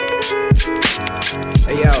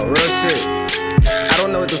Hey yo, real shit. I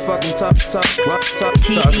don't know what the fuck I'm talking about,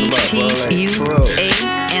 bro. Like, for real.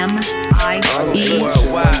 TUAMIE.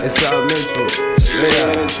 Worldwide, it's all mental. Straight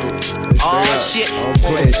up. Oh shit. I don't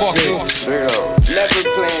play shit. Straight up. Never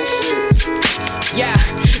playing shit. Yeah,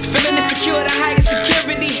 feeling insecure, the highest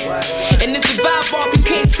security. And if the vibe off, you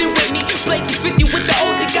can't sit with me. Played 250 with the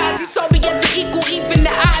older guys. He saw me as an equal, even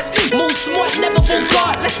the eyes. Move smart, never on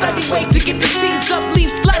guard. Let's study ways to get the cheese up,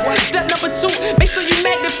 leave sluts. Step number 2, make sure you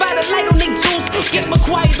magnify the light on they jewels. Get my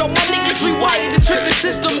quiet, all my niggas rewired to trick the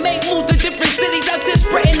system. Make moves to different cities, out there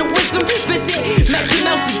spreading the wisdom. Visit Maxi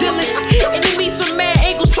Mouse and Dillis. Enemies from mad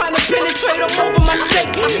angles trying to penetrate all over my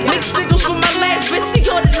steak. Mixed signals from my last bitch, she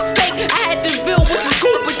ordered the steak. I had to feel which is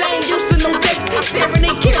cool, but I ain't used to no dates. Staring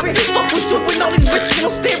ain't caring, fuck with you and all these bitches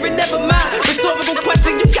won't staring, never mind. Rhetorical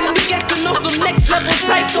question, you got me guessing on some next level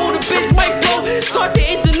type. Throw the biz might blow. Start the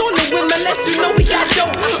engine on the women, unless you know we got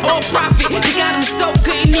dope. All profit, he got himself,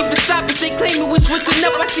 couldn't even stop us. They claim we switching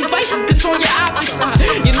up, I see vices control your optics.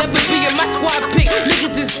 You'll never be in my squad pick.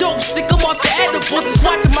 Niggas is dope, sick, I'm off the edible, just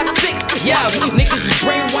watching my 6. Yeah, niggas is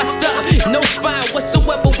brainwashed up, no spine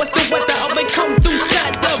whatsoever. What's the weather? I'ma come through,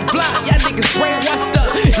 shot the block. Y'all niggas brainwashed up,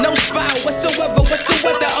 no spine whatsoever. What's the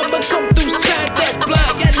weather? I'ma come through, shot that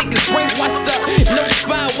block. Y'all niggas brainwashed up, no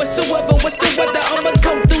spine whatsoever. What's the weather? I'ma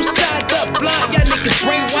come through, shot the block. Y'all niggas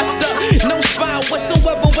brainwashed up, no spine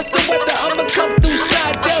whatsoever. What's the weather? I'ma come through,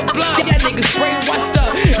 shot the block. Y'all niggas brainwashed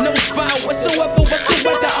up, no spine whatsoever. What's the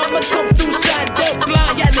weather? I'ma come through, shot the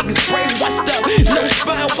block. Y'all niggas brainwashed up, no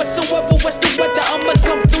spine whatsoever. What's the weather? I'ma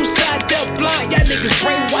come through, shot the block. Y'all niggas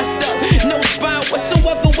brainwashed up, no spine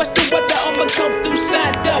whatsoever. What's the weather? I'ma come through.